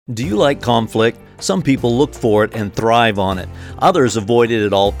Do you like conflict? Some people look for it and thrive on it. Others avoid it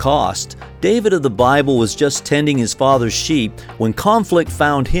at all costs. David of the Bible was just tending his father's sheep when conflict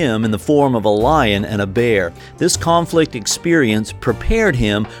found him in the form of a lion and a bear. This conflict experience prepared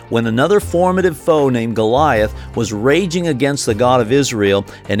him when another formative foe named Goliath was raging against the God of Israel,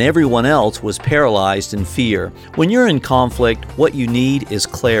 and everyone else was paralyzed in fear. When you're in conflict, what you need is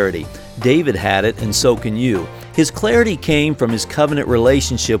clarity. David had it, and so can you. His clarity came from his covenant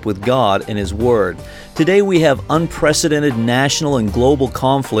relationship with God and His Word. Today we have unprecedented national and global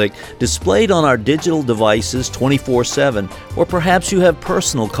conflict displayed on our digital devices 24/7, or perhaps you have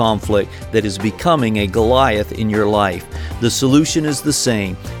personal conflict that is becoming a Goliath in your life. The solution is the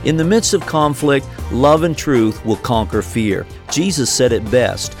same. In the midst of conflict, love and truth will conquer fear. Jesus said it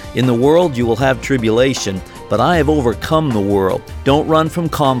best, "In the world you will have tribulation, but I have overcome the world." Don't run from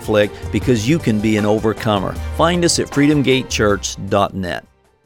conflict, because you can be an overcomer. Find us at freedomgatechurch.net.